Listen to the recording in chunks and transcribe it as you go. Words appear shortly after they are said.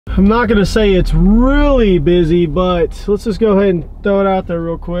I'm not gonna say it's really busy, but let's just go ahead and throw it out there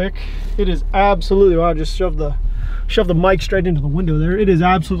real quick. It is absolutely, wow, I just shoved the mic straight into the window there. It is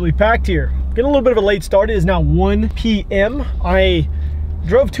absolutely packed here. Getting a little bit of a late start. It is now 1 p.m. I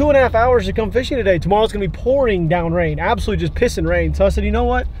drove 2.5 hours to come fishing today. Tomorrow's gonna be pouring down rain, absolutely just pissing rain. So I said, you know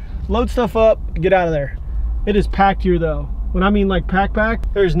what? Load stuff up, get out of there. It is packed here though. When I mean like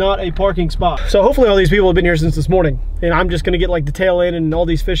packed, there's not a parking spot. So hopefully all these people have been here since this morning, and I'm just gonna get like the tail end, and all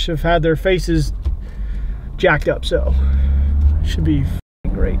these fish have had their faces jacked up, so should be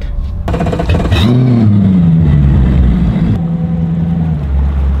great.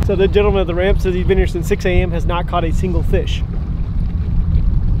 So the gentleman at the ramp says he's been here since 6 a.m. has not caught a single fish.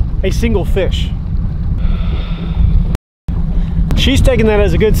 A single fish. She's taking that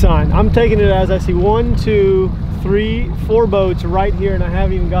as a good sign. I'm taking it as I see 1, 2, 3, 4 boats right here, and I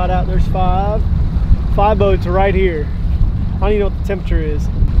haven't even got out. There's 5 boats right here. I don't even know what the temperature is.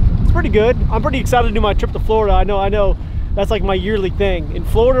 It's pretty good. I'm pretty excited to do my trip to Florida. I know that's like my yearly thing. In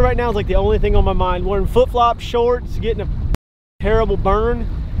Florida right now is like the only thing on my mind. Wearing flip-flops, shorts, getting a terrible burn,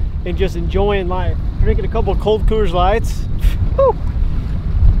 and just enjoying life. Drinking a couple of cold Coors Lights. Whew.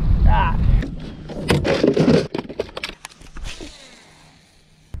 God.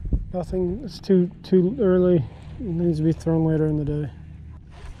 Nothing, it's too early. It needs to be thrown later in the day.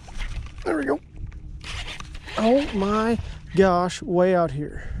 There we go. Oh my gosh, way out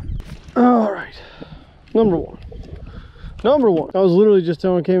here. All right, number one. I was literally just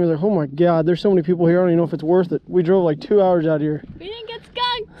telling Cami, like, oh my God, there's so many people here, I don't even know if it's worth it. We drove like 2 hours out here. We didn't get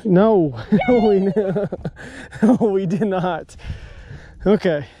skunked. No, we did not.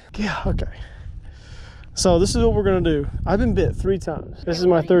 Okay, yeah, okay. So this is what we're gonna do. I've been bit 3 times. This is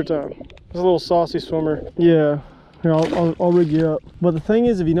my 3rd time. It's a little saucy swimmer. Yeah, here, I'll rig you up. But the thing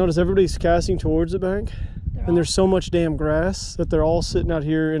is, if you notice, everybody's casting towards the bank, and there's so much damn grass that they're all sitting out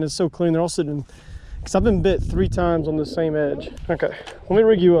here, and it's so clean. They're all sitting, because I've been bit 3 times on the same edge. Okay, let me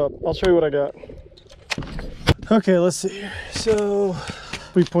rig you up. I'll show you what I got. Okay, let's see here. So,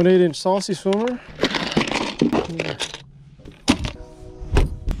 3.8-inch saucy swimmer.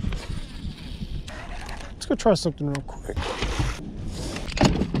 Let's go try something real quick.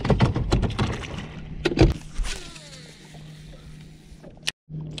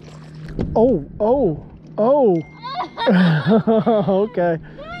 Oh. Okay.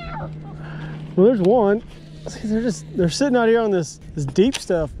 Well, there's one. See, they're sitting out here on this deep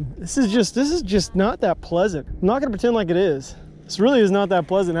stuff. This is just not that pleasant. I'm not gonna pretend like it is. This really is not that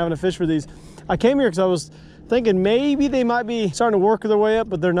pleasant having to fish for these. I came here because I was thinking maybe they might be starting to work their way up,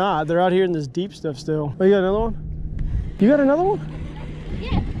 but they're not. They're out here in this deep stuff still. Oh, you got another one? You got another one?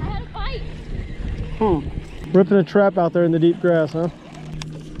 Yes, I had a bite. Ripping a trap out there in the deep grass, huh?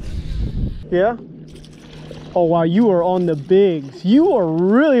 Yeah? Oh wow, you are on the bigs. You are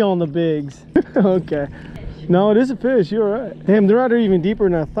really on the bigs. Okay. No, it is a fish, you're right. Damn, they're out here even deeper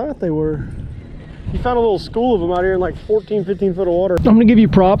than I thought they were. You found a little school of them out here in like 14, 15 foot of water. I'm gonna give you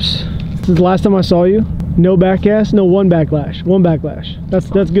props. This is the last time I saw you. No backcast, no one backlash. That's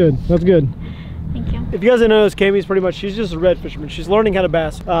good, that's good. Thank you. If you guys didn't know this, Cami's pretty much, she's just a red fisherman. She's learning how to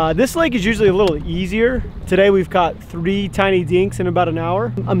bass. This lake is usually a little easier. Today we've caught 3 tiny dinks in about an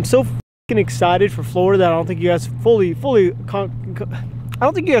hour. I'm so excited for Florida that I don't think you guys fully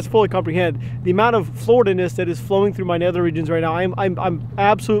comprehend the amount of Florida-ness that is flowing through my nether regions right now. I'm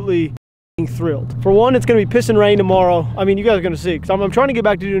absolutely thrilled. For one, it's going to be pissing rain tomorrow. I mean, you guys are going to see, because I'm trying to get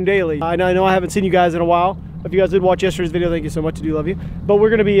back to doing daily. I know I haven't seen you guys in a while. If you guys did watch yesterday's video, thank you so much. I do love you. But we're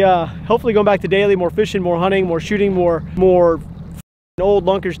going to be hopefully going back to daily, more fishing, more hunting, more shooting, more old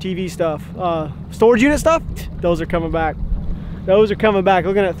Lunkers TV stuff. Storage unit stuff, those are coming back. Those are coming back.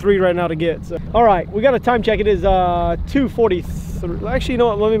 Looking at 3 right now to get. So, all right, we got a time check. It is 2:43. Actually, you know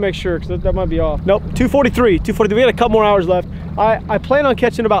what? Let me make sure, because that might be off. Nope, 2:43. 2:43. We got a couple more hours left. I plan on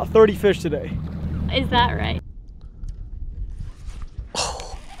catching about 30 fish today. Is that right?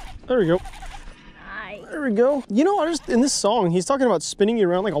 There we go. Nice. There we go. You know, in this song, he's talking about spinning you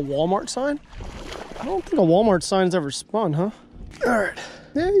around like a Walmart sign. I don't think a Walmart sign's ever spun, huh? All right.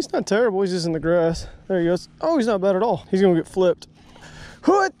 Yeah, he's not terrible. He's just in the grass. There he goes. Oh, he's not bad at all. He's gonna get flipped.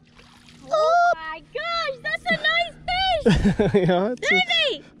 What? Oh my gosh, that's a nice fish. Yeah,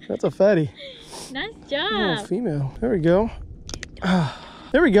 that's a fatty. Nice job. Oh, female. There we go.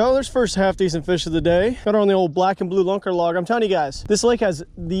 There we go. There's first half decent fish of the day. Got her on the old black and blue lunker log. I'm telling you guys, this lake has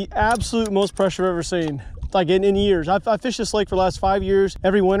the absolute most pressure I've ever seen. Like in years. I've fished this lake for the last 5 years,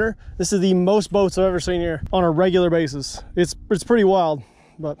 every winter. This is the most boats I've ever seen here on a regular basis. It's pretty wild.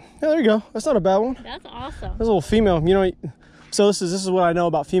 But yeah, there you go. That's not a bad one. That's awesome. That's a little female. You know, so this is what I know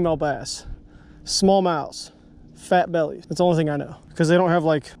about female bass. Small mouths, fat bellies. That's the only thing I know, because they don't have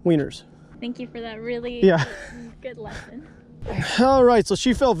like wieners. Thank you for that really good lesson. All right, so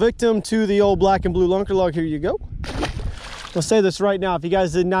she fell victim to the old black and blue lunker log. Here you go. I'll say this right now. If you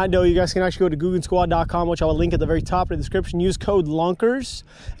guys did not know, you guys can actually go to GoogleSquad.com, which I will link at the very top of the description. Use code LUNKERS,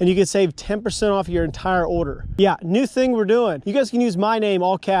 and you can save 10% off your entire order. Yeah, new thing we're doing. You guys can use my name,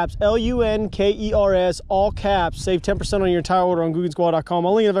 all caps, LUNKERS, all caps. Save 10% on your entire order on GoogleSquad.com.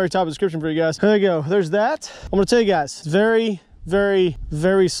 I'll link at the very top of the description for you guys. There you go. There's that. I'm going to tell you guys, it's very, very,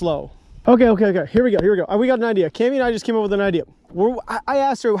 very slow. Okay. Here we go. We got an idea. Cami and I just came up with an idea. I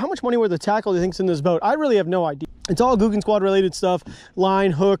asked her, how much money worth of tackle do you think's in this boat? I really have no idea. It's all Googan Squad related stuff.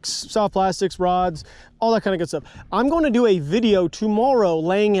 Line, hooks, soft plastics, rods, all that kind of good stuff. I'm going to do a video tomorrow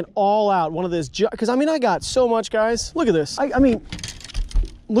laying it all out. One of this, because I mean, I got so much, guys. Look at this. I mean,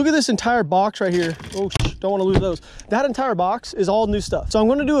 look at this entire box right here. Oh, don't want to lose those. That entire box is all new stuff. So I'm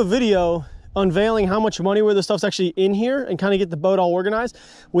going to do a video unveiling how much money worth of stuff's actually in here and kind of get the boat all organized.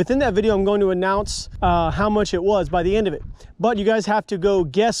 Within that video, I'm going to announce how much it was by the end of it. But you guys have to go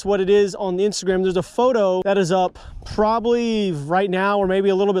guess what it is on the Instagram. There's a photo that is up probably right now or maybe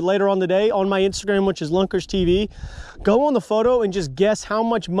a little bit later on the day on my Instagram, which is Lunkers TV. Go on the photo and just guess how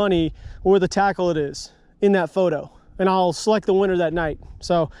much money worth of tackle it is in that photo. And I'll select the winner that night.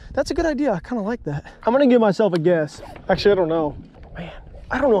 So that's a good idea. I kind of like that. I'm gonna give myself a guess. Actually, I don't know. Man,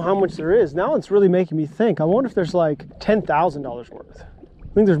 I don't know how much there is. Now it's really making me think. I wonder if there's like $10,000 worth.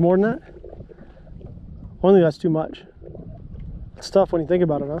 I think there's more than that. I don't think that's too much. It's tough when you think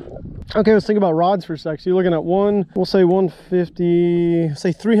about it, huh? Okay, let's think about rods for a sec. So you're looking at one, we'll say 150,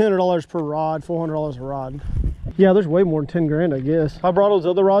 say $300 per rod, $400 a rod. Yeah, there's way more than 10 grand, I guess. I brought those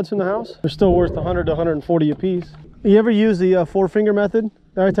other rods from the house. They're still worth 100 to 140 a piece. You ever use the 4-finger method?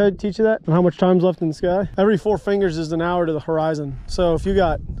 Did I teach you that? And how much time's left in the sky? Every 4 fingers is an hour to the horizon. So if you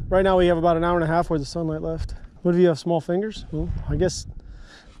got, right now we have about an hour and a half worth of sunlight left. What if you have small fingers? Well, I guess,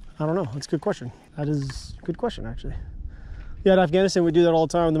 I don't know. That's a good question. That is a good question, actually. Yeah, in Afghanistan, we do that all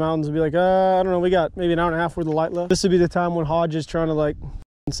the time in the mountains. We'd be like, I don't know, we got maybe an hour and a half worth of light left. This would be the time when Hodge is trying to like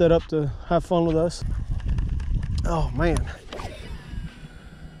set up to have fun with us. Oh, man.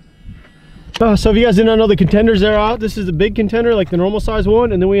 So if you guys did not know, the contenders are out. This is the big contender, like the normal size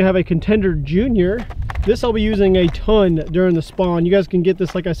one, and then we have a contender junior. This I'll be using a ton during the spawn. You guys can get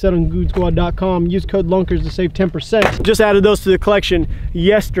this, like I said, on GoogleSquad.com. Use code LUNKERS to save 10%. Just added those to the collection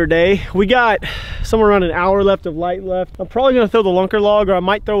yesterday. We got somewhere around an hour left of light left. I'm probably gonna throw the lunker log, or I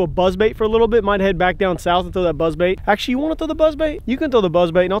might throw a buzzbait for a little bit. Might head back down south and throw that buzzbait. Actually, you wanna throw the buzzbait? You can throw the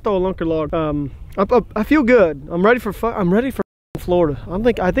buzzbait and I'll throw a lunker log. I feel good. I'm ready for fun. I'm ready for Florida.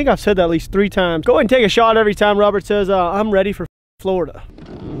 I think I've said that at least 3 times. Go ahead and take a shot every time Robert says I'm ready for Florida.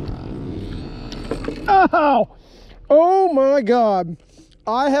 Ow! Oh my God.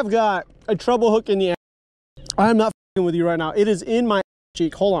 I have got a treble hook in the ass. I'm not f***ing with you right now. It is in my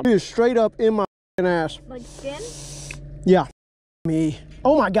cheek. Hold on. It is straight up in my ass. Like skin? Yeah. Me.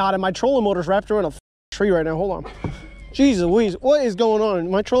 Oh my God. And my trolling motor's wrapped around a tree right now. Hold on. Jesus Louise. What is going on?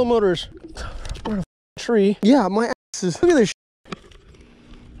 My trolling motor's around a tree. Yeah, my ass is. Look at this.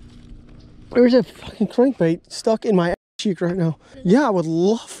 There's a fucking crankbait stuck in my cheek right now. Yeah, I would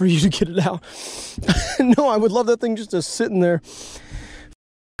love for you to get it out. No, I would love that thing just to sit in there.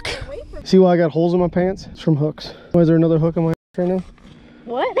 See why I got holes in my pants? It's from hooks. Why is there another hook on my right now?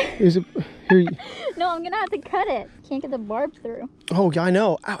 What? Is it here? No, I'm gonna have to cut it. Can't get the barb through. Oh, I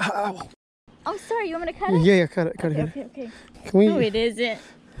know. Ow, ow, ow. I'm sorry, you want me to cut it? Yeah, cut it. Okay. Can we? No, it isn't.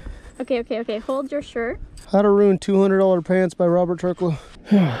 Okay. Hold your shirt. How to Ruin $200 Pants by Robert Turklow.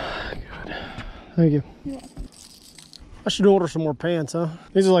 Good. Thank you. Yeah. I should order some more pants, huh?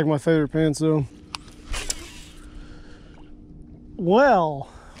 These are like my favorite pants, though. Well,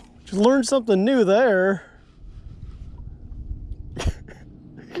 just learned something new there. This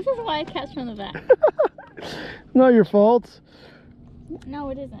is why I catch from the back. Not your fault. No,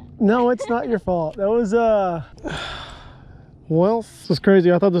 it isn't. No, it's not your fault. That was, well, this is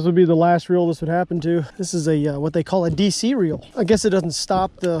crazy. I thought this would be the last reel this would happen to. This is a, what they call a DC reel. I guess it doesn't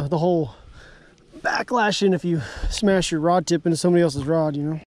stop the whole backlashing if you smash your rod tip into somebody else's rod, you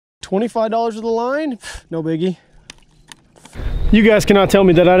know. $25 with the line? No biggie. You guys cannot tell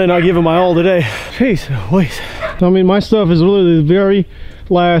me that I did not give it my all today. Jeez, wait. I mean, my stuff is literally the very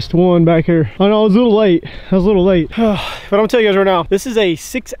last one back here. I know I was a little late. But I'm gonna tell you guys right now, this is a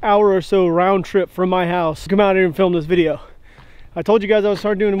 6-hour or so round trip from my house to come out here and film this video. I told you guys I would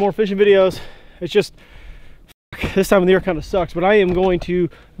start doing more fishing videos. It's just, this time of the year kind of sucks, but I am going to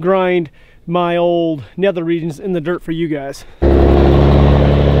grind my old nether regions in the dirt for you guys.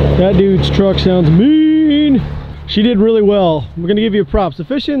 That dude's truck sounds mean. She did really well. We're gonna give you props. The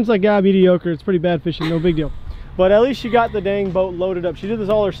fishing's like mediocre. It's pretty bad fishing, no big deal. But at least she got the dang boat loaded up. She did this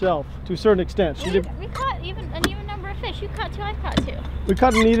all herself to a certain extent. We caught an even number of fish. You caught 2, I caught 2. We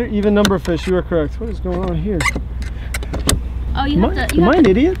caught an even number of fish. You are correct. What is going on here? Oh, Am I an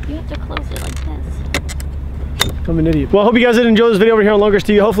idiot? You have to close it like this. I'm an idiot. Well, I hope you guys did enjoy this video over here on Longers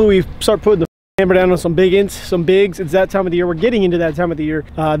TV. Hopefully we start putting the hammer down on some bigs. It's that time of the year. We're getting into that time of the year.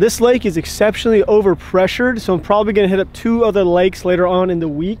 This lake is exceptionally overpressured, so I'm probably going to hit up 2 other lakes later on in the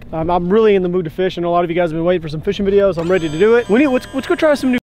week. I'm really in the mood to fish, and a lot of you guys have been waiting for some fishing videos. I'm ready to do it. Let's go try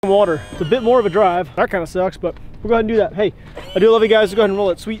some new water. It's a bit more of a drive. That kind of sucks, but we'll go ahead and do that. Hey, I do love you guys. Let's go ahead and roll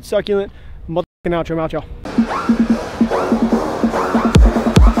it. Sweet, succulent, motherfucking outro. I'm out, y'all.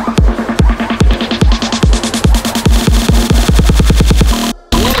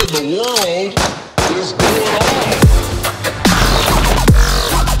 The world is going on.